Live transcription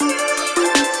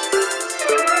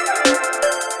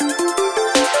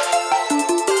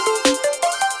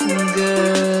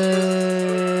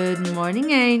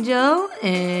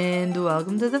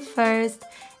to the first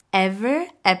ever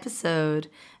episode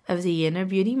of the Inner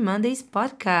Beauty Mondays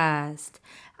podcast.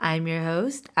 I'm your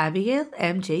host, Abigail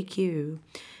MJQ.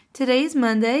 Today is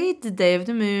Monday, the day of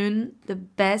the moon, the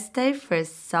best day for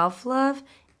self love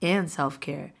and self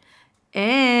care.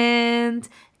 And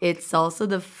it's also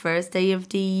the first day of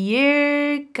the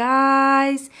year,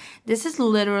 guys. This is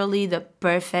literally the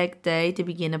perfect day to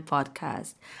begin a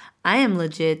podcast. I am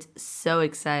legit so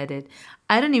excited.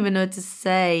 I don't even know what to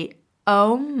say.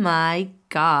 Oh my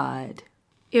god.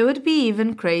 It would be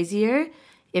even crazier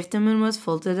if the moon was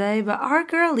full today, but our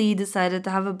girlie decided to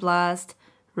have a blast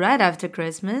right after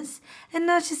Christmas, and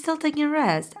now she's still taking a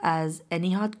rest, as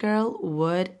any hot girl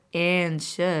would and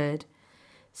should.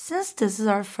 Since this is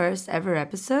our first ever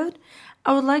episode,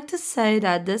 I would like to say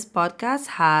that this podcast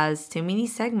has two mini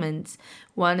segments.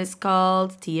 One is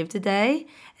called Tea of the Day,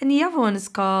 and the other one is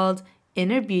called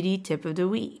Inner Beauty Tip of the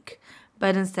Week.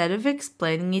 But instead of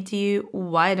explaining it to you,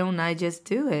 why don't I just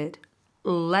do it?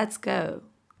 Let's go.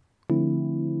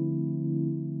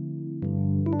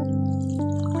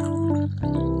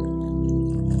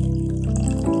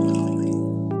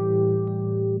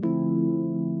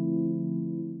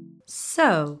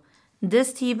 So,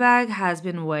 this tea bag has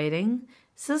been waiting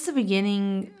since the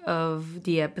beginning of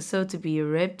the episode to be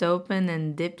ripped open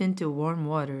and dipped into warm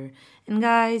water. And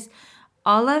guys,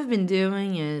 all I've been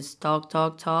doing is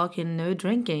talk, and no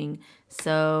drinking.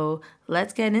 So,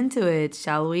 let's get into it,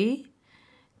 shall we?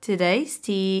 Today's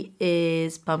tea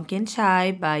is pumpkin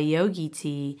chai by Yogi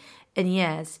Tea. And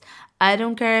yes, I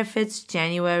don't care if it's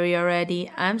January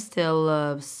already, I'm still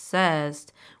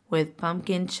obsessed with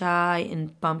pumpkin chai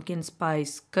and pumpkin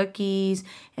spice cookies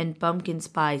and pumpkin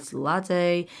spice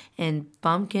latte and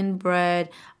pumpkin bread.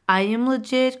 I am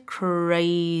legit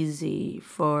crazy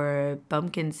for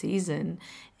pumpkin season.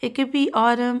 It could be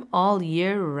autumn all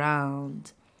year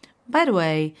round. By the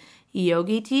way,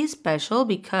 Yogi tea is special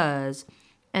because,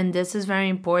 and this is very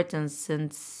important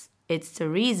since it's the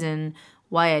reason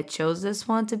why I chose this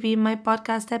one to be in my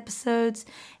podcast episodes,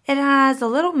 it has a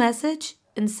little message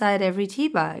inside every tea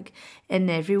bag. And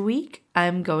every week,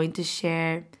 I'm going to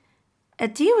share a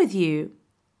tea with you.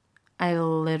 I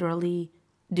literally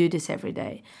do this every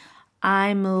day.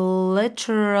 I'm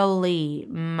literally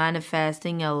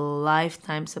manifesting a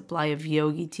lifetime supply of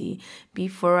yogi tea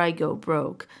before I go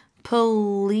broke.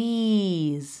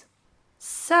 Please.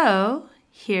 So,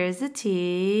 here's the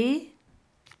tea.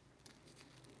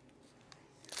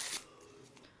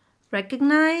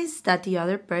 Recognize that the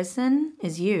other person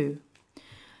is you.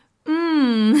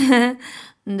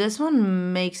 This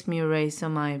one makes me raise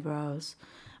some eyebrows.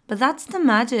 But that's the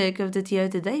magic of the tea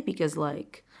of the day because,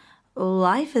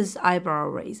 life is eyebrow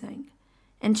raising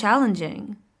and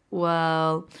challenging.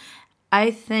 Well,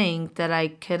 I think that I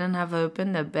couldn't have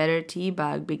opened a better tea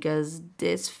bag because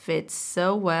this fits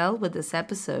so well with this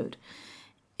episode.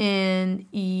 And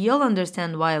you'll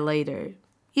understand why later.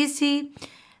 You see,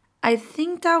 I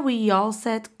think that we all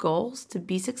set goals to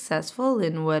be successful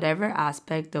in whatever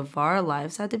aspect of our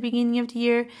lives at the beginning of the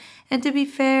year. And to be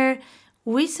fair,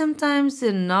 we sometimes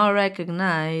do not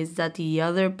recognize that the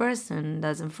other person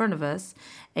that's in front of us,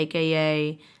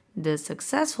 aka the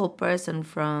successful person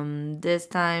from this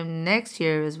time next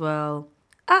year as well,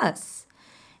 us.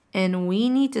 And we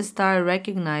need to start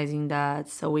recognizing that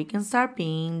so we can start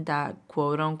being that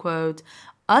quote unquote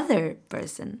other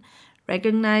person.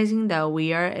 Recognizing that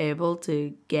we are able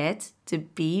to get to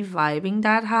be vibing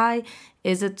that high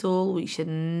is a tool we should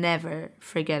never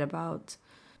forget about.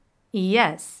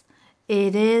 Yes,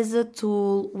 it is a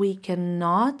tool we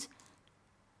cannot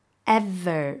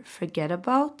ever forget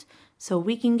about so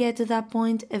we can get to that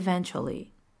point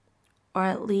eventually. Or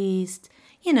at least,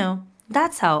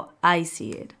 that's how I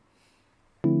see it.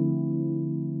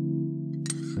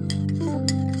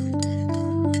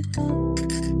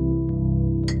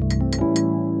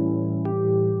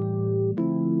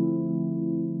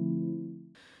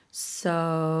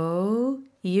 So,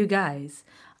 you guys,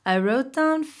 I wrote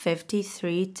down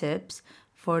 53 tips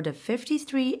for the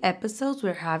 53 episodes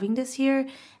we're having this year,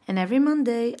 and every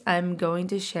Monday I'm going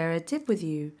to share a tip with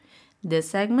you. This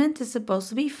segment is supposed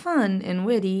to be fun and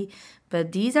witty,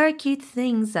 but these are cute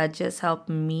things that just help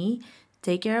me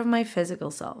take care of my physical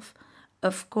self.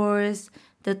 Of course,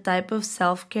 the type of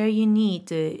self care you need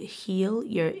to heal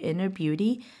your inner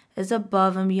beauty is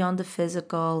above and beyond the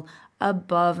physical,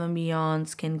 above and beyond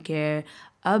skincare,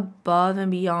 above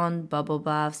and beyond bubble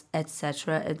baths,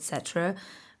 etc., etc.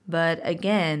 But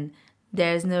again,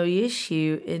 there's no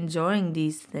issue enjoying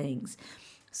these things.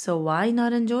 So why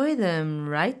not enjoy them,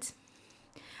 right?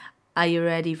 Are you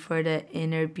ready for the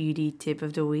inner beauty tip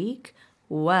of the week?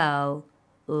 Well,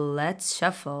 let's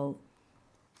shuffle.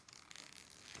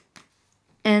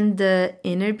 And the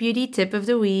inner beauty tip of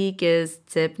the week is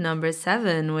tip number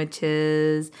 7, which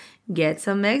is get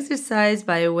some exercise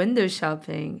by window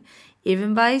shopping.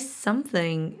 Even buy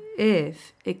something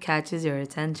if it catches your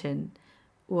attention.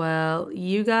 Well,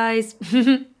 you guys,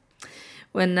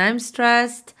 when I'm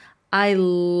stressed, I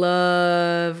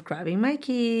love grabbing my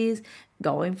keys,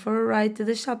 going for a ride to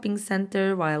the shopping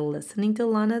center while listening to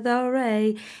Lana Del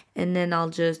Rey, and then I'll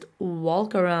just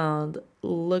walk around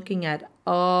looking at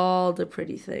all the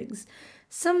pretty things.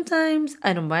 Sometimes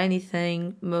I don't buy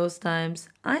anything, most times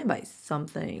I buy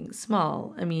something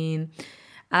small.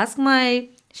 Ask my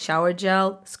shower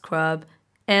gel, scrub,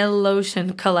 and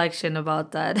lotion collection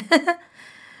about that.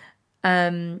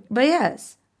 But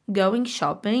yes, going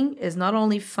shopping is not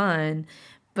only fun,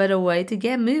 but a way to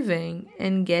get moving.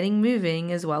 And getting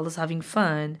moving, as well as having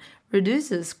fun,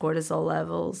 reduces cortisol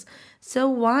levels. So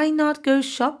why not go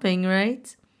shopping,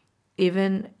 right?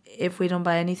 Even if we don't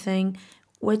buy anything,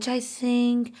 which I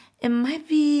think it might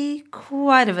be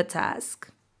quite of a task.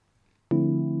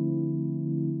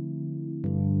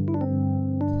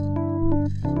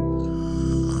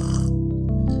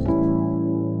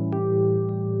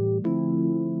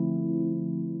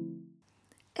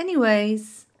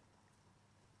 Anyways,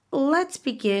 let's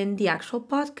begin the actual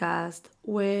podcast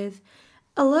with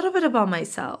a little bit about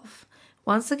myself.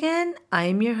 Once again, I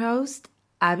am your host,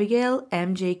 Abigail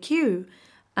MJQ.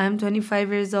 I'm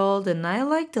 25 years old and I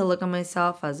like to look at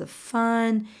myself as a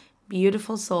fun,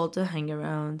 beautiful soul to hang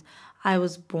around. I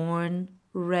was born,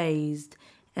 raised,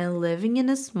 and living in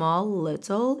a small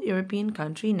little European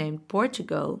country named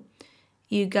Portugal.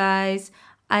 You guys,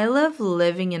 I love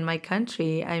living in my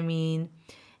country.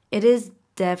 It is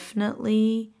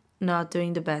definitely not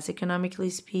doing the best economically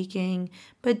speaking,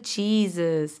 but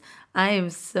Jesus, I am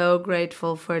so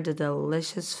grateful for the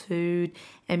delicious food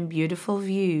and beautiful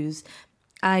views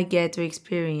I get to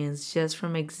experience just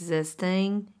from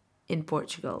existing in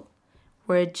Portugal.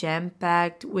 We're jam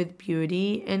packed with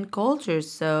beauty and culture,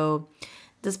 so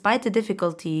despite the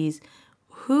difficulties,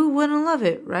 who wouldn't love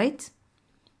it, right?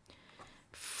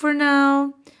 For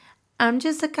now, I'm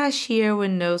just a cashier with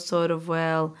no sort of,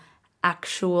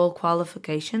 actual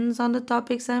qualifications on the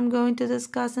topics I'm going to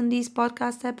discuss in these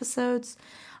podcast episodes.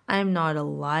 I'm not a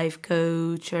life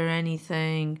coach or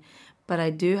anything, but I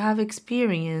do have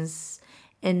experience,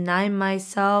 and I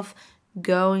myself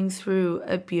going through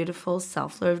a beautiful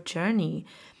self love journey.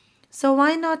 So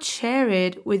why not share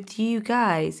it with you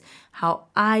guys how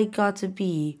I got to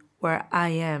be where I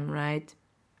am, right?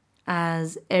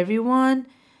 As everyone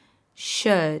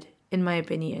should, in my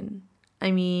opinion.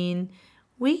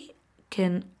 We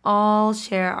can all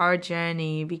share our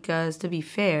journey because, to be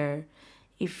fair,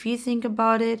 if you think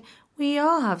about it, we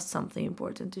all have something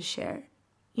important to share.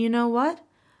 You know what?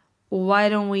 Why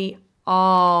don't we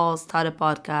all start a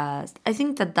podcast? I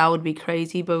think that would be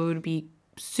crazy, but it would be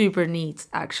super neat,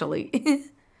 actually.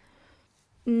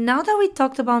 Now that we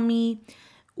talked about me,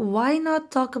 why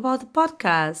not talk about the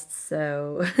podcast?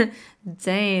 So,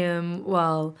 damn,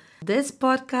 well, this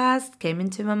podcast came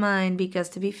into my mind because,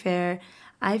 to be fair,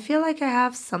 I feel like I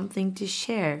have something to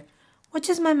share, which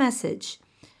is my message.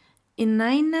 And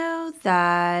I know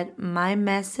that my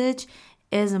message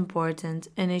is important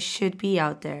and it should be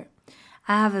out there.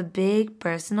 I have a big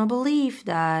personal belief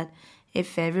that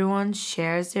if everyone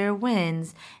shares their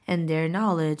wins and their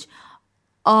knowledge,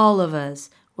 all of us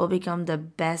will become the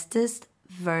bestest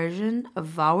version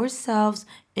of ourselves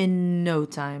in no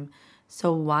time.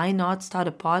 So, why not start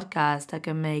a podcast that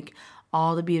can make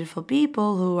all the beautiful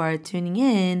people who are tuning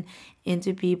in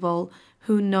into people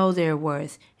who know their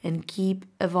worth and keep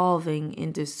evolving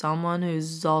into someone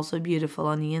who's also beautiful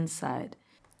on the inside?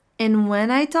 And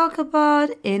when I talk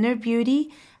about inner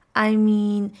beauty, I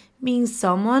mean being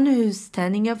someone who's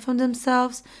standing up for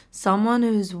themselves, someone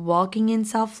who's walking in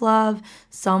self love,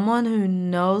 someone who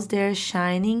knows they're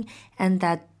shining and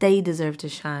that they deserve to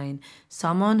shine,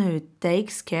 someone who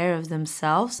takes care of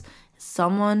themselves,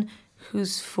 someone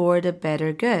who's for the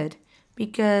better good.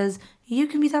 Because you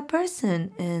can be that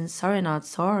person, and sorry, not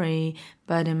sorry,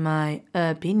 but in my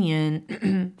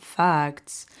opinion,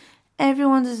 facts.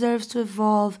 Everyone deserves to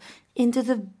evolve into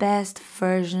the best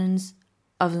versions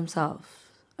of themselves.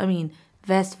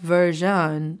 Best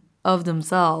version of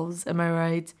themselves. Am I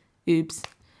right? Oops.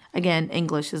 Again,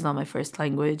 English is not my first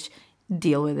language.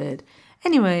 Deal with it.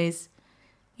 Anyways,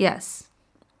 yes,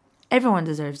 everyone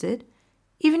deserves it.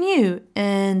 Even you,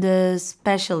 and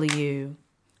especially you.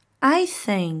 I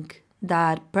think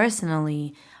that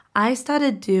personally, I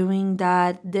started doing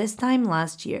that this time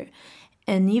last year.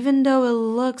 And even though it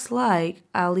looks like,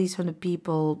 at least from the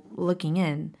people looking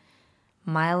in,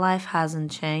 my life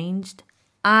hasn't changed,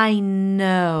 I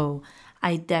know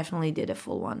I definitely did a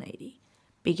full 180.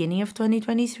 Beginning of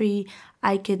 2023,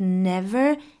 I could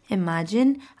never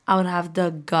imagine I would have the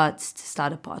guts to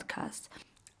start a podcast.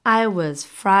 I was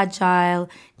fragile,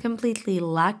 completely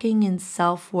lacking in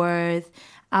self worth.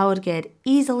 I would get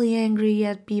easily angry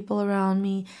at people around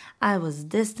me. I was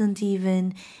distant,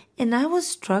 even. And I was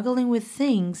struggling with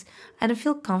things I didn't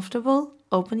feel comfortable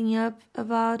opening up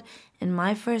about in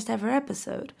my first ever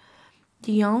episode.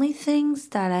 The only things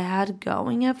that I had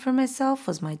going up for myself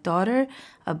was my daughter,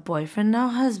 a boyfriend, now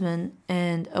husband,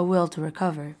 and a will to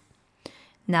recover.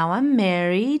 Now I'm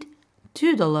married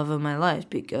to the love of my life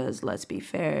because, let's be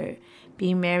fair,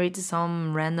 being married to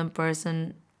some random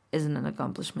person isn't an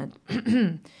accomplishment.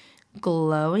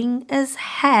 Glowing as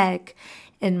heck,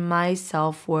 and my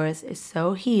self worth is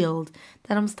so healed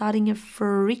that I'm starting a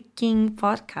freaking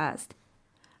podcast.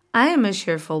 I am a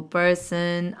cheerful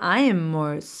person. I am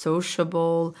more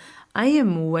sociable. I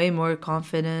am way more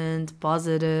confident,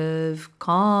 positive,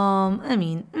 calm.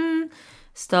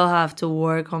 Still have to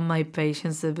work on my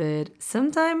patience a bit.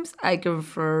 Sometimes I can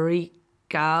freak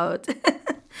out.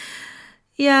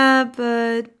 Yeah,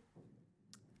 but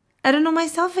I don't know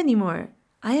myself anymore.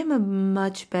 I am a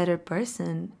much better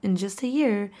person. In just a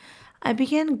year, I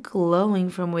began glowing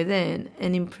from within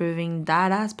and improving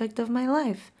that aspect of my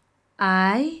life.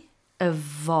 I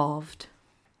evolved.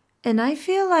 And I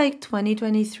feel like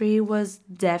 2023 was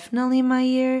definitely my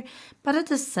year, but at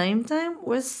the same time,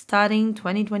 we're starting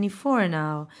 2024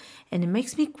 now. And it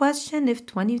makes me question if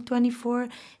 2024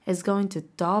 is going to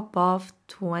top off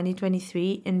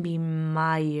 2023 and be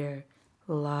my year.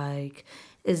 Like,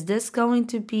 is this going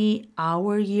to be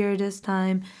our year this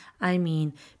time?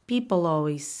 People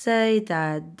always say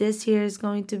that this year is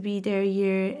going to be their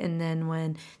year, and then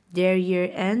when their year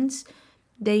ends,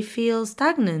 they feel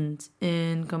stagnant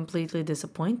and completely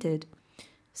disappointed.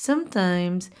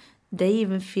 Sometimes they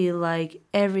even feel like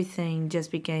everything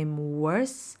just became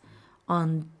worse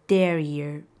on their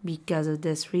year because of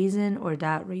this reason or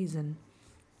that reason.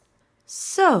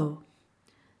 So,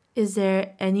 is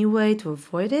there any way to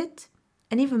avoid it?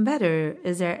 And even better,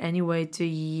 is there any way to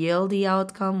yield the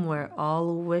outcome we're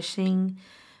all wishing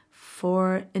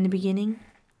for in the beginning?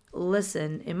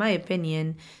 Listen, in my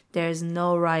opinion, there's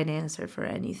no right answer for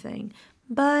anything.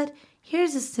 But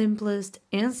here's the simplest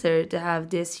answer to have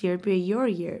this year be your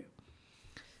year.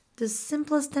 The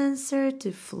simplest answer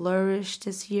to flourish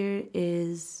this year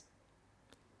is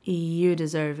you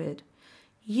deserve it.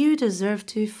 You deserve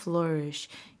to flourish.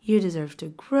 You deserve to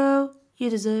grow. You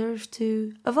deserve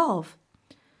to evolve.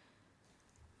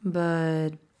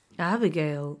 But,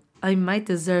 Abigail, I might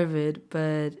deserve it,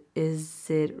 but is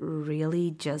it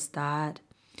really just that?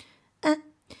 Eh,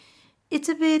 it's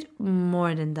a bit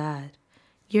more than that.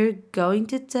 You're going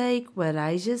to take what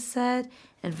I just said,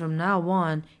 and from now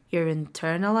on, you're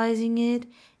internalizing it,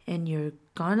 and you're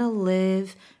gonna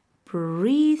live,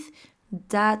 breathe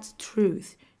that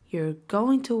truth. You're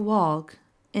going to walk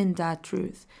in that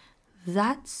truth.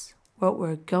 That's what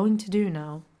we're going to do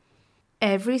now.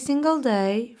 Every single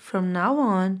day from now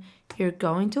on, you're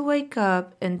going to wake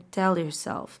up and tell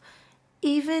yourself,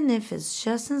 even if it's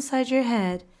just inside your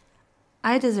head,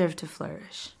 I deserve to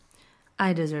flourish.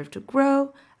 I deserve to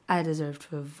grow. I deserve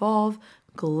to evolve,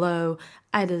 glow.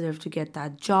 I deserve to get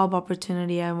that job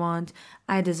opportunity I want.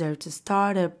 I deserve to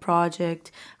start a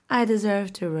project. I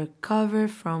deserve to recover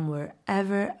from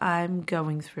wherever I'm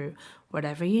going through.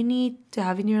 Whatever you need to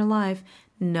have in your life,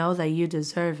 know that you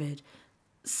deserve it.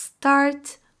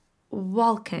 Start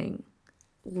walking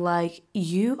like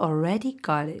you already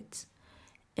got it.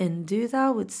 And do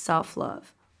that with self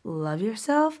love. Love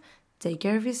yourself, take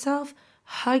care of yourself,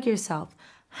 hug yourself.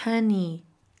 Honey,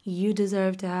 you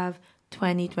deserve to have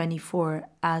 2024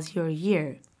 as your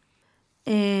year.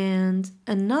 And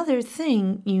another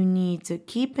thing you need to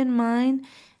keep in mind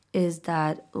is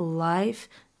that life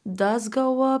does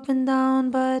go up and down,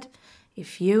 but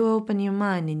if you open your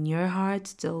mind and your heart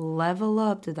to level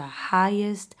up to the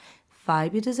highest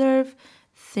vibe you deserve,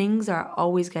 things are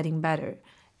always getting better.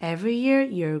 Every year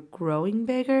you're growing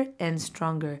bigger and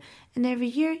stronger, and every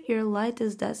year your light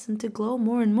is destined to glow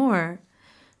more and more.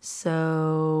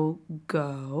 So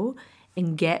go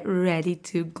and get ready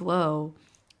to glow.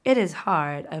 It is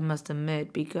hard, I must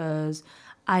admit, because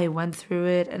I went through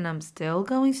it and I'm still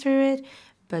going through it.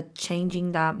 But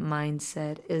changing that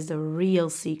mindset is the real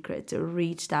secret to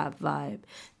reach that vibe,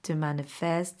 to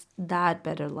manifest that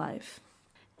better life.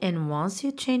 And once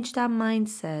you change that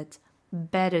mindset,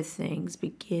 better things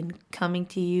begin coming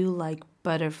to you like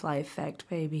butterfly effect,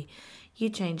 baby. You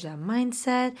change that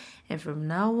mindset, and from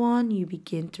now on, you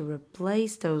begin to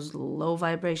replace those low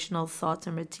vibrational thoughts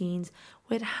and routines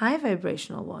with high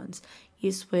vibrational ones.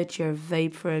 You switch your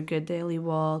vape for a good daily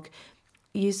walk.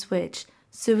 You switch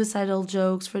suicidal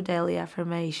jokes for daily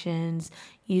affirmations.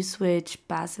 You switch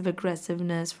passive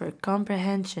aggressiveness for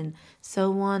comprehension,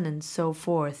 so on and so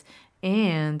forth.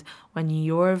 And when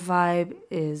your vibe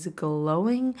is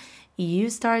glowing, you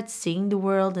start seeing the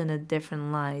world in a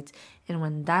different light. And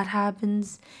when that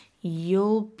happens,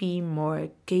 you'll be more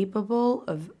capable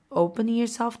of opening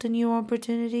yourself to new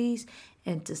opportunities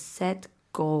and to set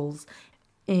goals.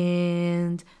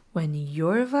 And when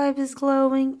your vibe is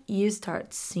glowing, you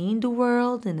start seeing the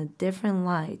world in a different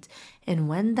light. And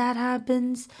when that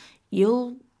happens,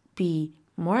 you'll be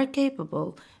more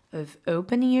capable of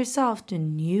opening yourself to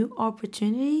new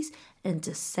opportunities and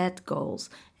to set goals.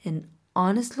 And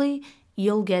honestly,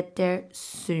 you'll get there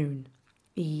soon.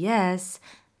 Yes,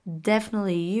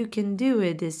 definitely you can do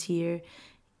it this year,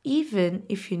 even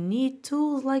if you need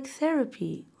tools like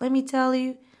therapy. Let me tell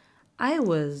you, I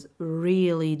was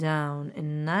really down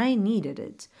and I needed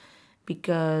it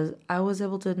because I was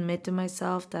able to admit to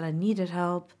myself that I needed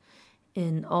help,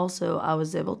 and also I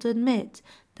was able to admit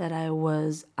that I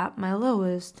was at my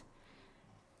lowest.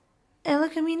 And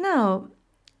look at me now.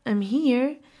 I'm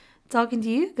here talking to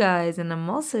you guys, and I'm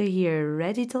also here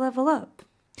ready to level up.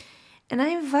 And I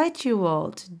invite you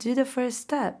all to do the first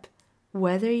step,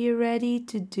 whether you're ready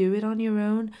to do it on your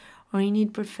own or you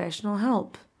need professional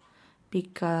help,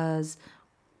 because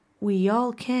we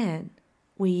all can.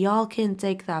 We all can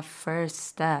take that first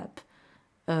step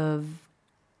of,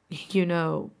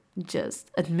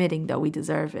 just admitting that we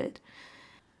deserve it.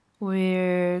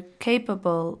 We're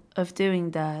capable of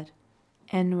doing that,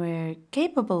 and we're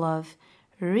capable of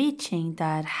reaching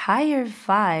that higher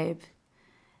vibe.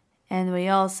 And we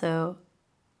also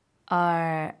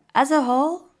are, as a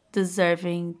whole,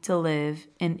 deserving to live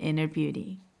in inner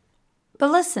beauty.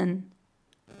 But listen,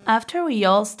 after we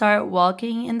all start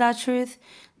walking in that truth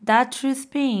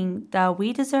being that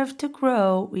we deserve to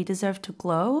grow, we deserve to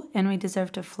glow, and we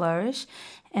deserve to flourish,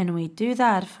 and we do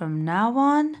that from now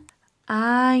on,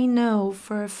 I know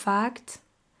for a fact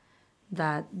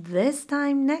that this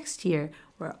time next year,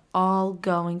 we're all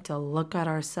going to look at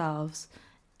ourselves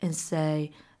and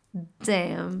say,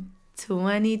 damn,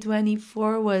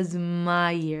 2024 was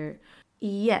my year.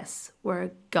 Yes,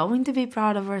 we're going to be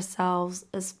proud of ourselves,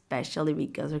 especially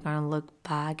because we're going to look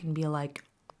back and be like,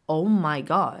 oh my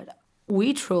God,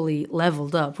 we truly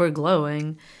leveled up. We're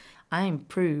glowing. I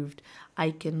improved.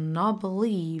 I cannot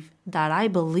believe that I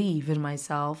believe in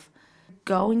myself.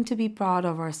 Going to be proud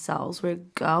of ourselves. We're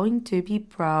going to be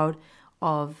proud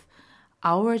of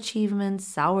our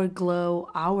achievements, our glow,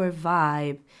 our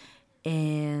vibe.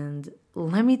 And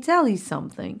let me tell you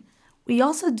something. We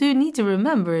also do need to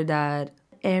remember that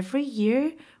every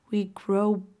year we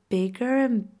grow bigger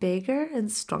and bigger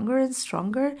and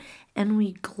stronger, and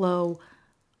we glow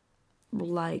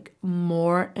like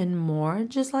more and more,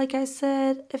 just like I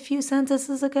said a few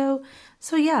sentences ago.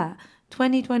 So yeah,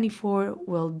 2024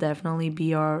 will definitely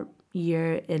be our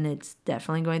year, and it's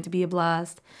definitely going to be a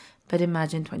blast. But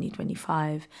imagine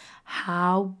 2025,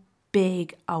 how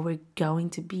big are we going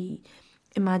to be?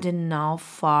 Imagine how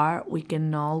far we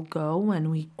can all go when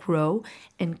we grow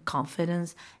in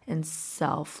confidence and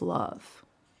self-love.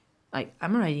 Like,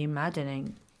 I'm already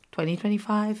imagining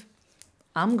 2025,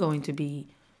 I'm going to be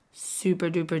super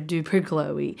duper duper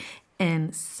glowy,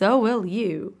 and so will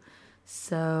you.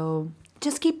 So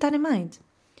just keep that in mind.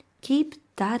 Keep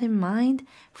that in mind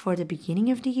for the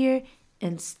beginning of the year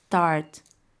and start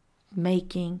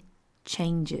making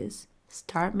changes.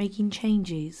 Start making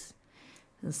changes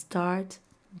and start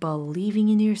believing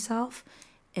in yourself.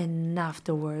 And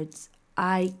afterwards,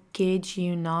 I kid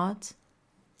you not,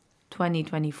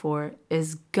 2024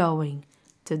 is going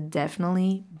to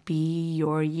definitely be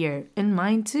your year, and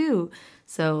mine too.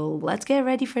 So let's get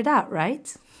ready for that, right?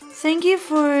 Thank you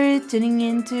for tuning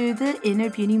into the Inner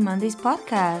Beauty Mondays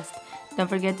podcast. Don't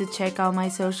forget to check out my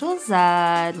socials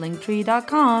at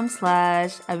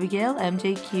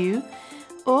linktree.com/AbigailMJQ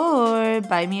or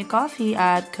buy me a coffee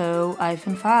at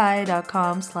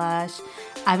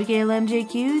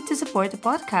ko-fi.com/AbigailMJQ to support the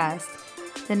podcast.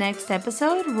 The next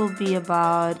episode will be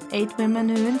about 8 women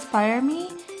who inspire me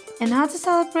and how to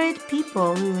celebrate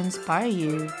people who inspire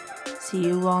you. See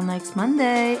you all next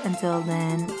Monday. Until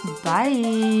then,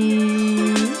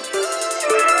 bye.